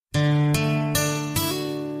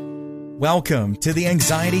Welcome to the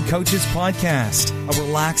Anxiety Coaches Podcast, a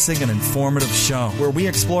relaxing and informative show where we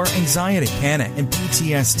explore anxiety, panic, and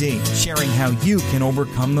PTSD, sharing how you can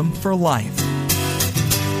overcome them for life.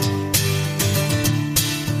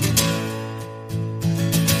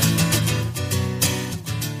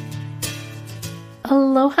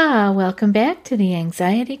 Aloha! Welcome back to the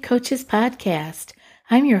Anxiety Coaches Podcast.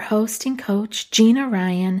 I'm your host and coach, Gina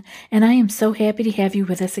Ryan, and I am so happy to have you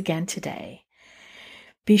with us again today.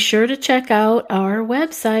 Be sure to check out our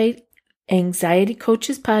website,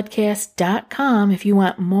 anxietycoachespodcast.com, if you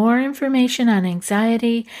want more information on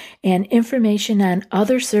anxiety and information on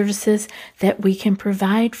other services that we can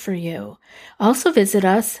provide for you. Also visit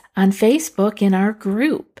us on Facebook in our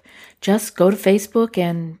group. Just go to Facebook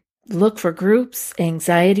and look for groups,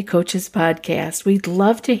 Anxiety Coaches Podcast. We'd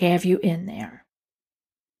love to have you in there.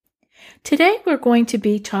 Today we're going to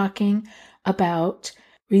be talking about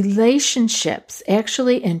relationships,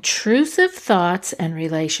 actually intrusive thoughts and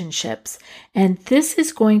relationships. And this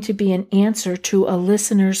is going to be an answer to a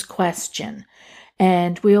listener's question.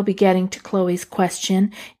 And we'll be getting to Chloe's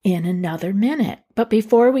question in another minute. But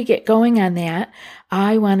before we get going on that,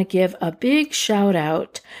 I want to give a big shout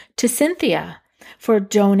out to Cynthia for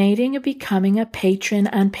donating and becoming a patron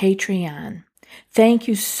on Patreon. Thank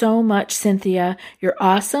you so much, Cynthia. You're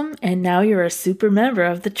awesome, and now you're a super member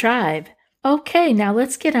of the tribe. Okay, now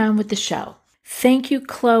let's get on with the show. Thank you,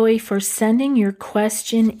 Chloe, for sending your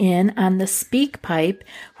question in on the SpeakPipe,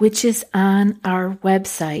 which is on our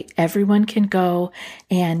website. Everyone can go,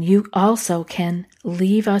 and you also can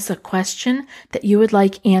leave us a question that you would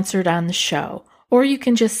like answered on the show, or you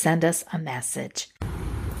can just send us a message.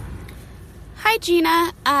 Hi,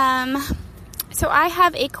 Gina. So I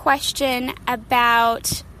have a question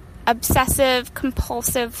about obsessive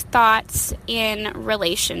compulsive thoughts in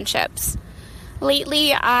relationships.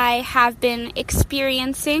 Lately, I have been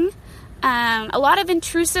experiencing a lot of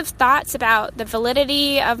intrusive thoughts about the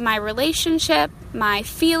validity of my relationship, my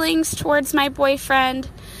feelings towards my boyfriend.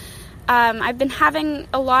 I've been having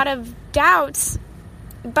a lot of doubts,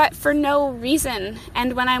 but for no reason.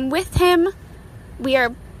 And when I'm with him, we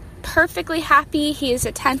are perfectly happy. He is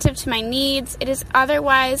attentive to my needs. It is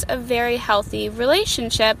otherwise a very healthy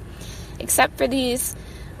relationship, except for these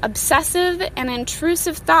obsessive and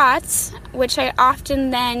intrusive thoughts, which I often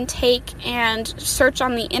then take and search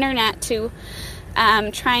on the internet to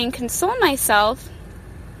try and console myself.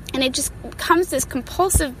 And it just becomes this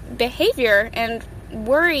compulsive behavior and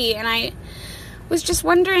worry. And I was just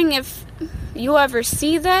wondering if you ever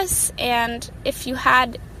see this and if you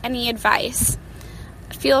had any advice.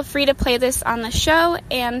 Feel free to play this on the show,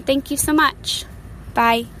 and thank you so much.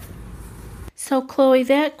 Bye. So, Chloe,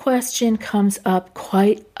 that question comes up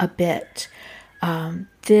quite a bit.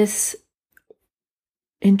 This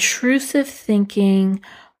intrusive thinking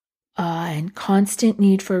and constant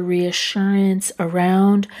need for reassurance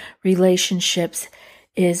around relationships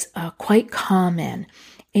is quite common.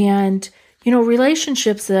 And, you know,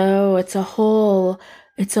 relationships, though, it's a whole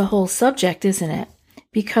subject, isn't it?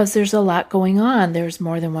 Because there's a lot going on. There's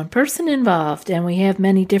more than one person involved, and we have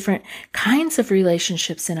many different kinds of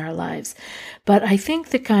relationships in our lives. But I think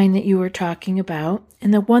the kind that you were talking about,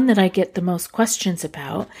 and the one that I get the most questions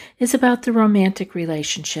about, is about the romantic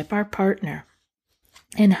relationship, our partner,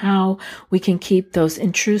 and how we can keep those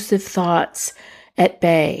intrusive thoughts at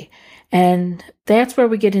bay. And that's where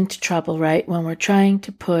we get into trouble, right? When we're trying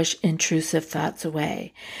to push intrusive thoughts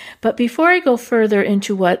away. But before I go further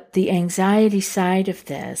into what the anxiety side of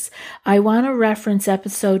this, I want to reference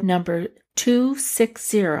episode number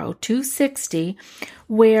 260,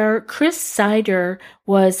 where Chris Sider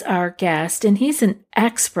was our guest, and he's an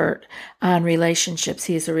expert on relationships.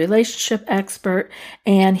 He's a relationship expert,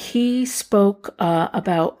 and he spoke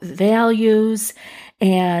about values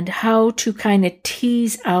and how to kind of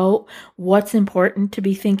tease out what's important to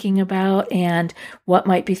be thinking about and what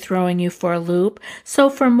might be throwing you for a loop. So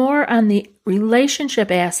for more on the relationship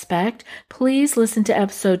aspect, please listen to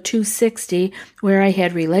episode 260, where I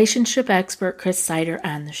had relationship expert Chris Sider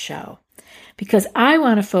on the show. Because I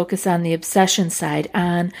want to focus on the obsession side,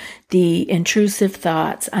 on the intrusive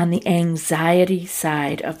thoughts, on the anxiety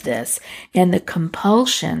side of this, and the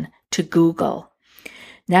compulsion to Google.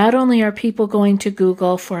 Not only are people going to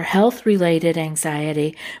Google for health-related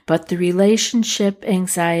anxiety, but the relationship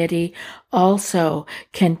anxiety also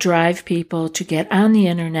can drive people to get on the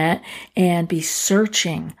internet and be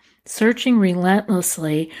searching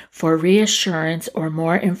relentlessly for reassurance or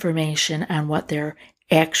more information on what they're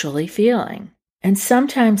actually feeling. And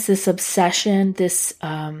sometimes this obsession, this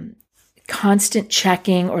constant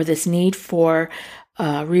checking, or this need for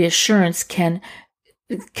reassurance can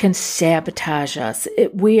can sabotage us.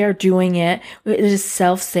 We are doing it. It is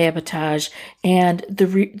self-sabotage. And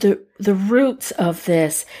the roots of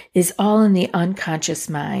this is all in the unconscious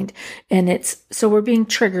mind. And so we're being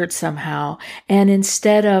triggered somehow. And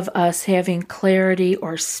instead of us having clarity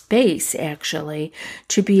or space, actually,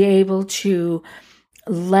 to be able to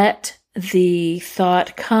let the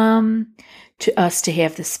thought come to us, to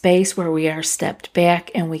have the space where we are stepped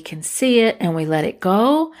back and we can see it and we let it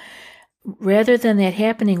go, rather than that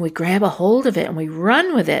happening, we grab a hold of it and we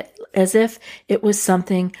run with it as if it was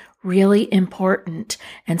something really important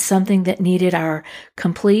and something that needed our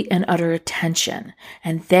complete and utter attention.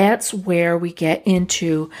 And that's where we get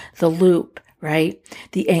into the loop, right?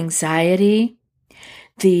 The anxiety,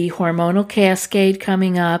 the hormonal cascade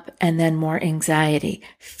coming up, and then more anxiety.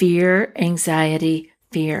 Fear, anxiety,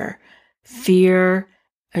 fear. Fear,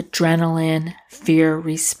 adrenaline, fear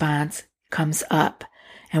response comes up.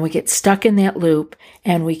 And we get stuck in that loop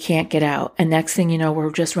and we can't get out. And next thing you know,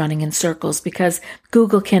 we're just running in circles because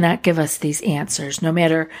Google cannot give us these answers, no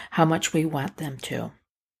matter how much we want them to.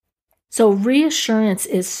 So reassurance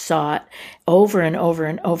is sought over and over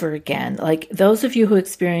and over again. Like those of you who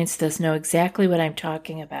experience this know exactly what I'm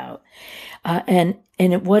talking about. And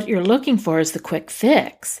what you're looking for is the quick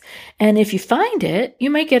fix. And if you find it, you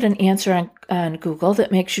might get an answer on Google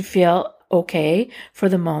that makes you feel okay for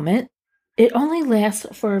the moment. It only lasts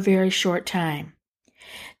for a very short time.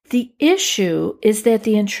 The issue is that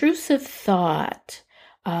the intrusive thought,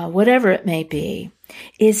 whatever it may be,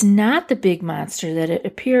 is not the big monster that it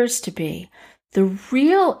appears to be. The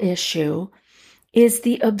real issue is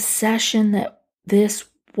the obsession that this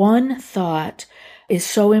one thought is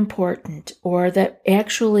so important, or that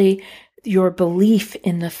actually your belief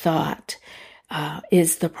in the thought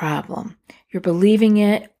is the problem. You're believing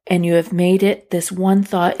it and you have made it, this one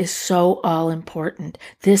thought is so all important.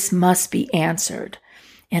 This must be answered.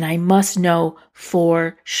 And I must know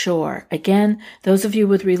for sure. Again, those of you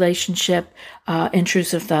with relationship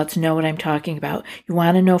intrusive thoughts know what I'm talking about. You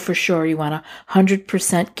want to know for sure. You want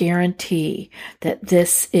 100% guarantee that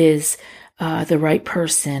this is the right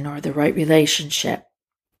person or the right relationship,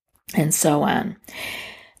 and so on.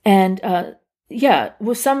 And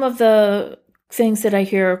with some of the things that I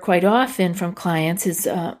hear quite often from clients is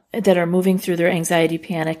that are moving through their anxiety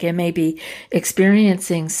panic and maybe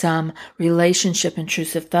experiencing some relationship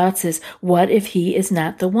intrusive thoughts is, what if he is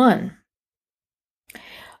not the one?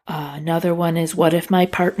 Another one is, what if my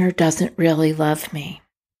partner doesn't really love me?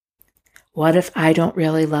 What if I don't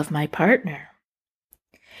really love my partner?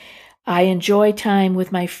 I enjoy time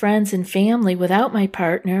with my friends and family without my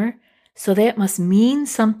partner, so that must mean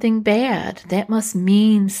something bad. That must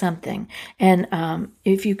mean something. And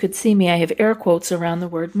if you could see me, I have air quotes around the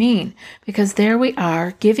word mean, because there we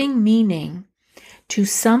are giving meaning to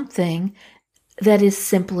something that is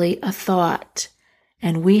simply a thought.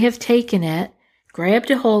 And we have taken it,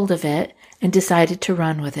 grabbed a hold of it, and decided to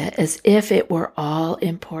run with it as if it were all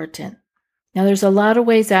important. Now, there's a lot of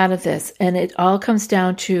ways out of this, and it all comes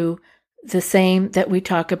down to the same that we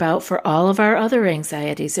talk about for all of our other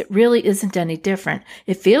anxieties. It really isn't any different.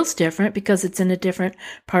 It feels different because it's in a different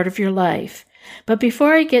part of your life. But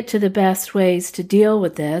before I get to the best ways to deal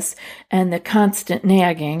with this and the constant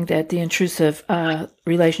nagging that the intrusive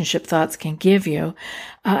relationship thoughts can give you,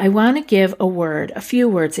 I want to give a few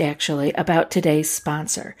words actually, about today's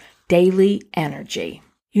sponsor, Daily Energy.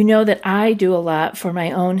 You know that I do a lot for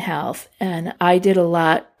my own health, and I did a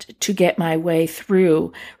lot to get my way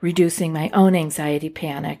through reducing my own anxiety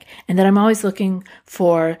panic, and that I'm always looking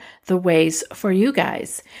for the ways for you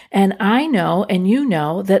guys. And I know, and you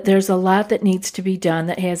know, that there's a lot that needs to be done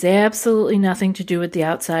that has absolutely nothing to do with the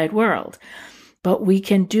outside world. But we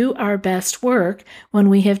can do our best work when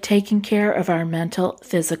we have taken care of our mental,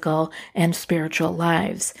 physical, and spiritual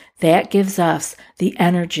lives. That gives us the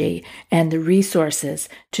energy and the resources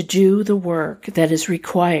to do the work that is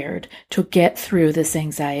required to get through this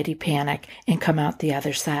anxiety panic and come out the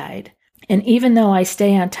other side. And even though I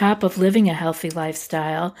stay on top of living a healthy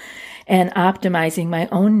lifestyle and optimizing my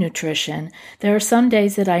own nutrition, there are some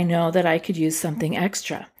days that I know that I could use something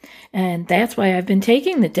extra. And that's why I've been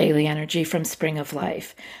taking the Daily Energy from Spring of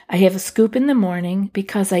Life. I have a scoop in the morning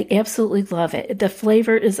because I absolutely love it. The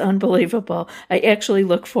flavor is unbelievable. I actually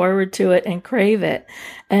look forward to it and crave it.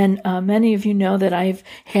 And many of you know that I've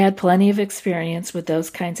had plenty of experience with those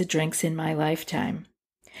kinds of drinks in my lifetime.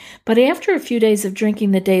 But after a few days of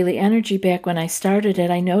drinking the Daily Energy back when I started it,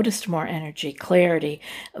 I noticed more energy, clarity,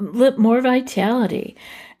 more vitality.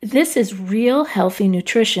 This is real healthy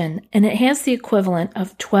nutrition, and it has the equivalent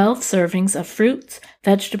of 12 servings of fruits,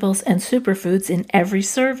 vegetables, and superfoods in every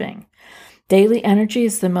serving. Daily Energy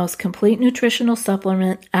is the most complete nutritional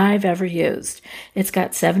supplement I've ever used. It's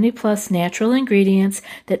got 70 plus natural ingredients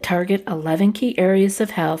that target 11 key areas of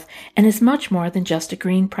health and is much more than just a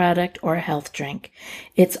green product or a health drink.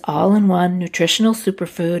 It's all-in-one nutritional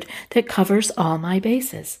superfood that covers all my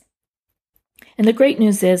bases. And the great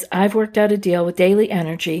news is I've worked out a deal with Daily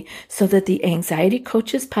Energy so that the Anxiety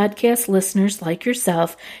Coaches podcast listeners like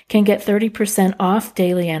yourself can get 30% off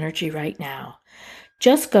Daily Energy right now.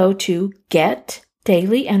 Just go to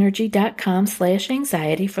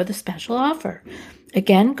getdailyenergy.com/anxiety for the special offer.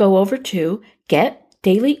 Again, go over to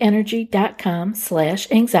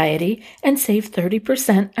getdailyenergy.com/anxiety and save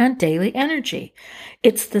 30% on Daily Energy.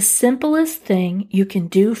 It's the simplest thing you can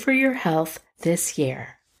do for your health this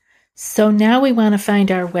year. So now we want to find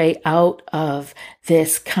our way out of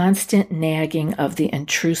this constant nagging of the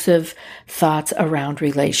intrusive thoughts around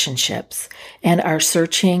relationships and our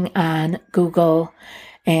searching on Google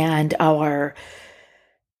and our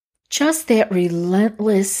just that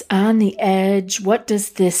relentless on the edge. What does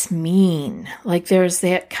this mean? Like there's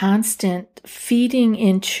that constant feeding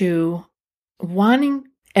into wanting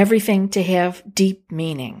everything to have deep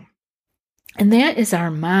meaning. And that is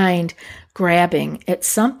our mind grabbing at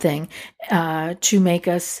something to make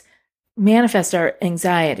us manifest our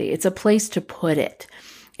anxiety. It's a place to put it.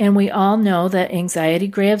 And we all know that anxiety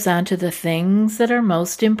grabs onto the things that are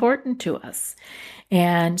most important to us.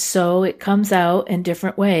 And so it comes out in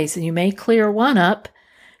different ways. And you may clear one up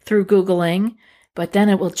through Googling, but then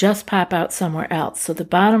it will just pop out somewhere else. So the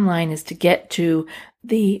bottom line is to get to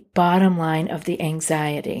the bottom line of the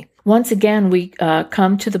anxiety. Once again, we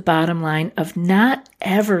come to the bottom line of not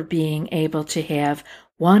ever being able to have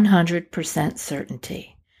 100%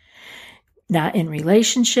 certainty. Not in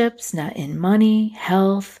relationships, not in money,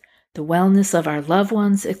 health, the wellness of our loved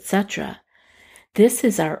ones, etc. This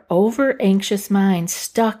is our over-anxious mind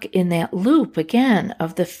stuck in that loop again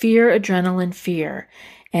of the fear, adrenaline, fear.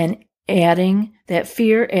 And adding that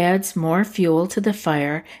fear adds more fuel to the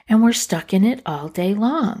fire, and we're stuck in it all day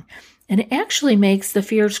long. And it actually makes the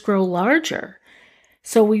fears grow larger.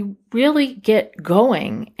 So we really get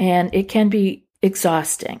going, and it can be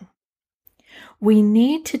exhausting. We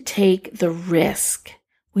need to take the risk.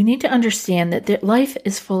 We need to understand that life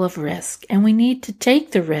is full of risk, and we need to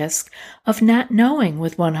take the risk of not knowing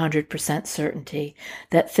with 100% certainty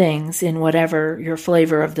that things, in whatever your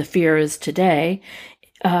flavor of the fear is today,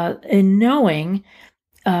 and knowing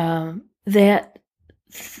that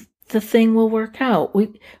the thing will work out.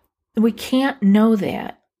 We can't know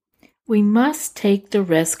that. We must take the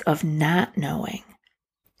risk of not knowing,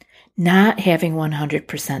 not having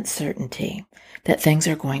 100% certainty that things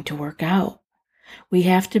are going to work out. We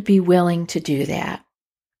have to be willing to do that.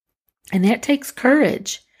 And that takes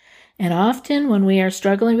courage. And often when we are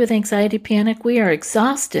struggling with anxiety, panic, we are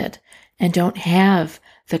exhausted and don't have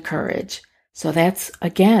the courage. So that's,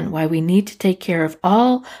 again, why we need to take care of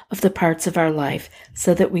all of the parts of our life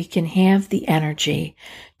so that we can have the energy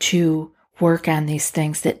to work on these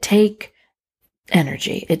things that take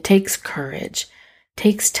energy. It takes courage,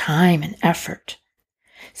 takes time and effort.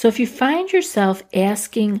 So if you find yourself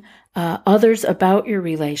asking others about your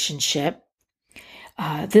relationship,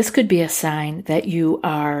 this could be a sign that you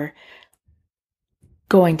are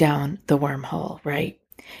going down the wormhole, right?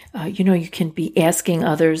 You can be asking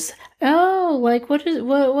others, like,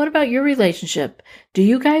 what about your relationship? Do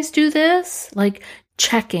you guys do this? Like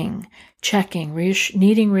checking,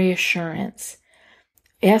 needing reassurance,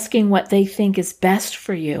 asking what they think is best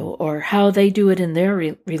for you or how they do it in their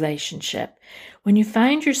relationship. When you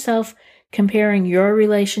find yourself comparing your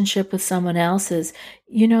relationship with someone else's,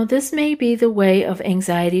 this may be the way of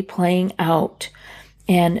anxiety playing out.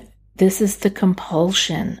 And this is the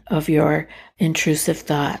compulsion of your intrusive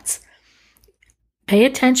thoughts. Pay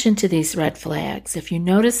attention to these red flags. If you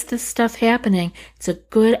notice this stuff happening, it's a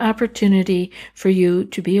good opportunity for you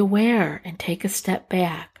to be aware and take a step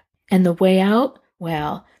back. And the way out?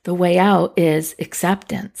 Well, the way out is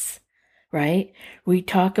acceptance, right? We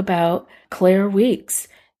talk about Claire Weeks.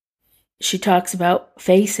 She talks about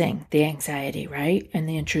facing the anxiety, right? And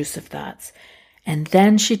the intrusive thoughts. And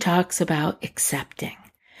then she talks about accepting.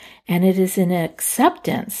 And it is in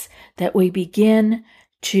acceptance that we begin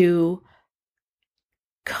to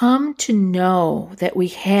come to know that we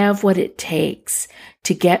have what it takes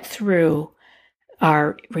to get through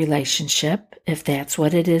our relationship, if that's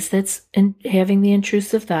what it is that's having the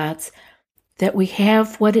intrusive thoughts, that we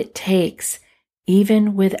have what it takes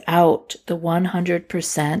even without the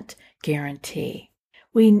 100% guarantee.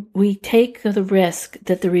 We take the risk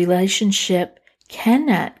that the relationship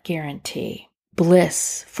cannot guarantee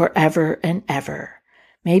bliss forever and ever.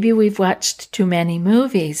 Maybe we've watched too many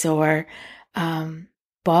movies or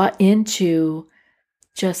bought into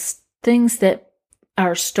just things that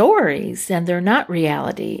are stories and they're not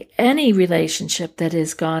reality. Any relationship that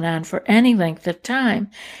has gone on for any length of time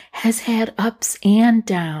has had ups and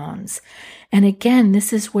downs. And again,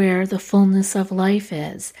 this is where the fullness of life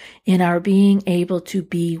is, in our being able to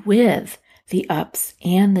be with the ups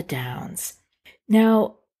and the downs.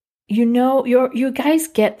 Now, you guys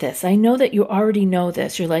get this. I know that you already know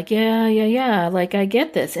this. You're like, yeah, like I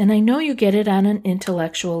get this. And I know you get it on an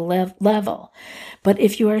intellectual level. But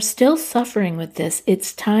if you are still suffering with this,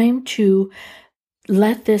 it's time to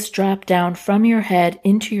let this drop down from your head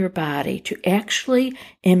into your body, to actually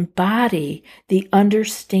embody the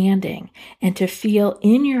understanding and to feel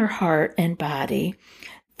in your heart and body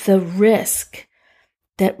the risk.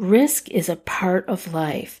 That risk is a part of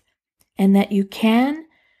life, and that you can,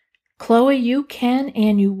 Chloe, you can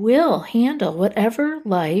and you will handle whatever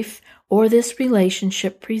life or this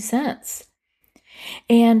relationship presents.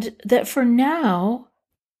 And that for now,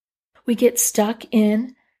 we get stuck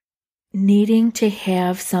in needing to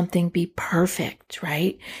have something be perfect,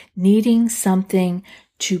 right? Needing something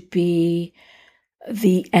to be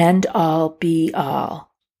the end all be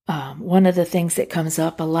all. One of the things that comes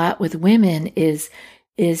up a lot with women is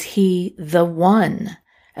he the one?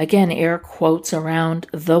 Again, air quotes around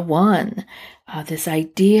the one. This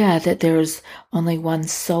idea that there's only one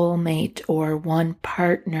soulmate or one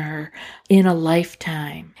partner in a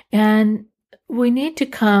lifetime. And we need to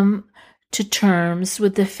come to terms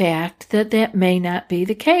with the fact that that may not be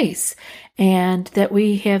the case, and that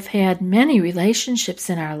we have had many relationships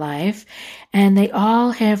in our life, and they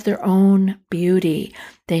all have their own beauty.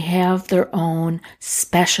 They have their own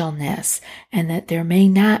specialness, and that there may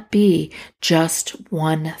not be just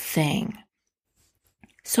one thing.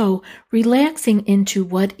 So relaxing into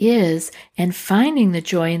what is and finding the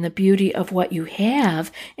joy and the beauty of what you have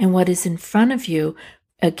and what is in front of you,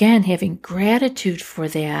 again, having gratitude for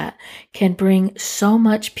that, can bring so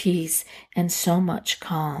much peace and so much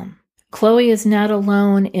calm. Chloe is not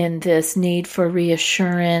alone in this need for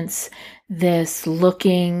reassurance, this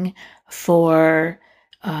looking for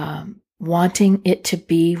wanting it to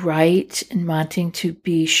be right and wanting to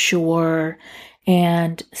be sure.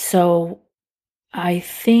 And so I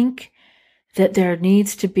think that there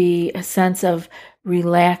needs to be a sense of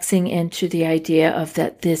relaxing into the idea of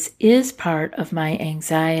that this is part of my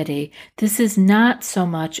anxiety. This is not so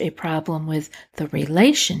much a problem with the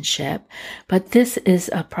relationship, but this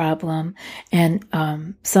is a problem and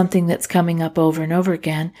something that's coming up over and over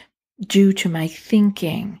again due to my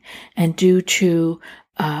thinking and due to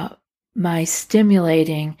my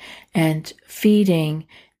stimulating and feeding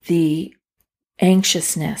the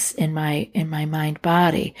anxiousness in my mind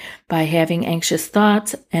body by having anxious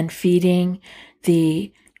thoughts and feeding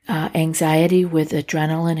the anxiety with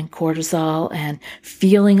adrenaline and cortisol and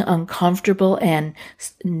feeling uncomfortable and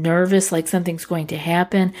nervous like something's going to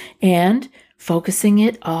happen, and focusing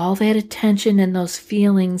it, all that attention and those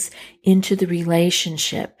feelings into the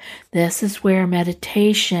relationship. This is where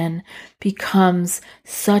meditation becomes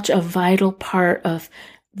such a vital part of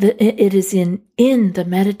it is in the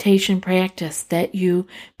meditation practice that you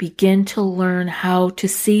begin to learn how to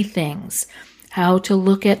see things, how to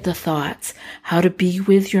look at the thoughts, how to be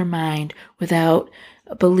with your mind without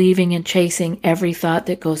believing and chasing every thought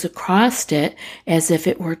that goes across it as if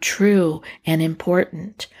it were true and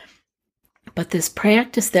important. But this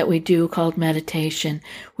practice that we do called meditation,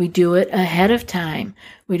 we do it ahead of time.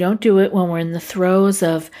 We don't do it when we're in the throes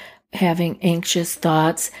of having anxious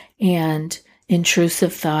thoughts and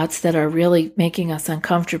intrusive thoughts that are really making us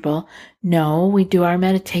uncomfortable. No, we do our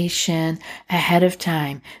meditation ahead of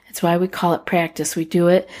time. That's why we call it practice. We do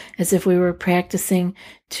it as if we were practicing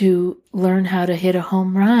to learn how to hit a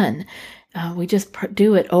home run. We just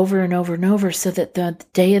do it over and over and over so that the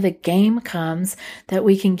day of the game comes that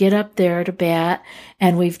we can get up there to bat,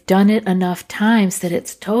 and we've done it enough times that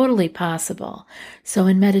it's totally possible. So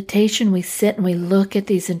in meditation, we sit and we look at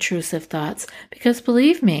these intrusive thoughts, because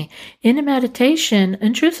believe me, in a meditation,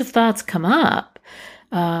 intrusive thoughts come up.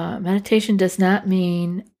 Meditation does not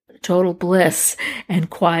mean total bliss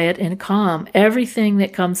and quiet and calm. Everything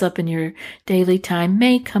that comes up in your daily time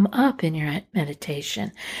may come up in your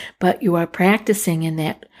meditation, but you are practicing in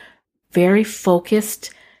that very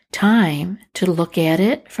focused time to look at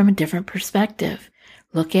it from a different perspective.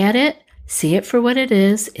 Look at it, see it for what it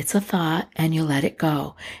is. It's a thought, and you let it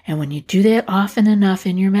go. And when you do that often enough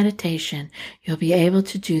in your meditation, you'll be able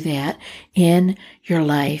to do that in your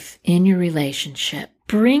life, in your relationship.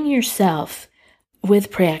 Bring yourself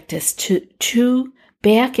with practice to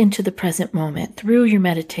back into the present moment through your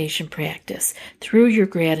meditation practice, through your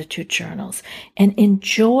gratitude journals, and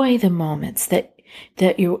enjoy the moments that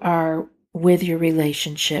you are with your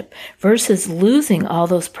relationship versus losing all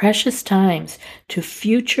those precious times to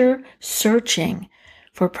future searching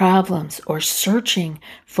for problems or searching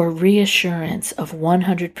for reassurance of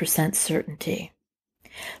 100% certainty.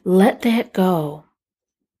 Let that go.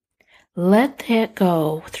 Let that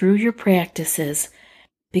go through your practices,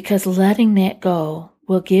 because letting that go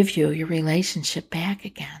will give you your relationship back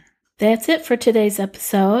again. That's it for today's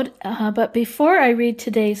episode. But before I read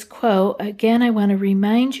today's quote, again, I want to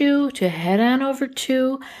remind you to head on over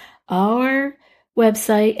to our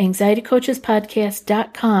website,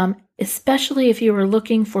 anxietycoachespodcast.com, especially if you are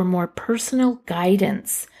looking for more personal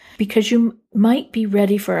guidance, because you might be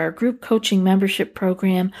ready for our group coaching membership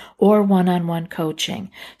program or one-on-one coaching.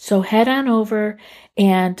 So head on over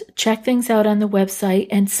and check things out on the website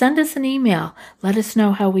and send us an email. Let us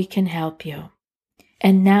know how we can help you.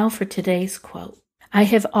 And now for today's quote. I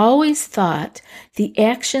have always thought the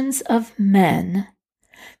actions of men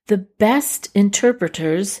the best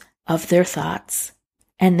interpreters of their thoughts.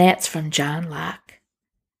 And that's from John Locke.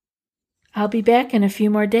 I'll be back in a few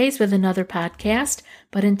more days with another podcast,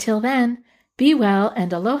 but until then, be well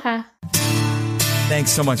and aloha.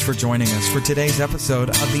 Thanks so much for joining us for today's episode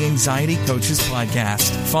of the Anxiety Coaches Podcast.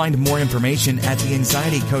 Find more information at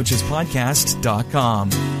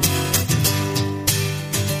theanxietycoachespodcast.com.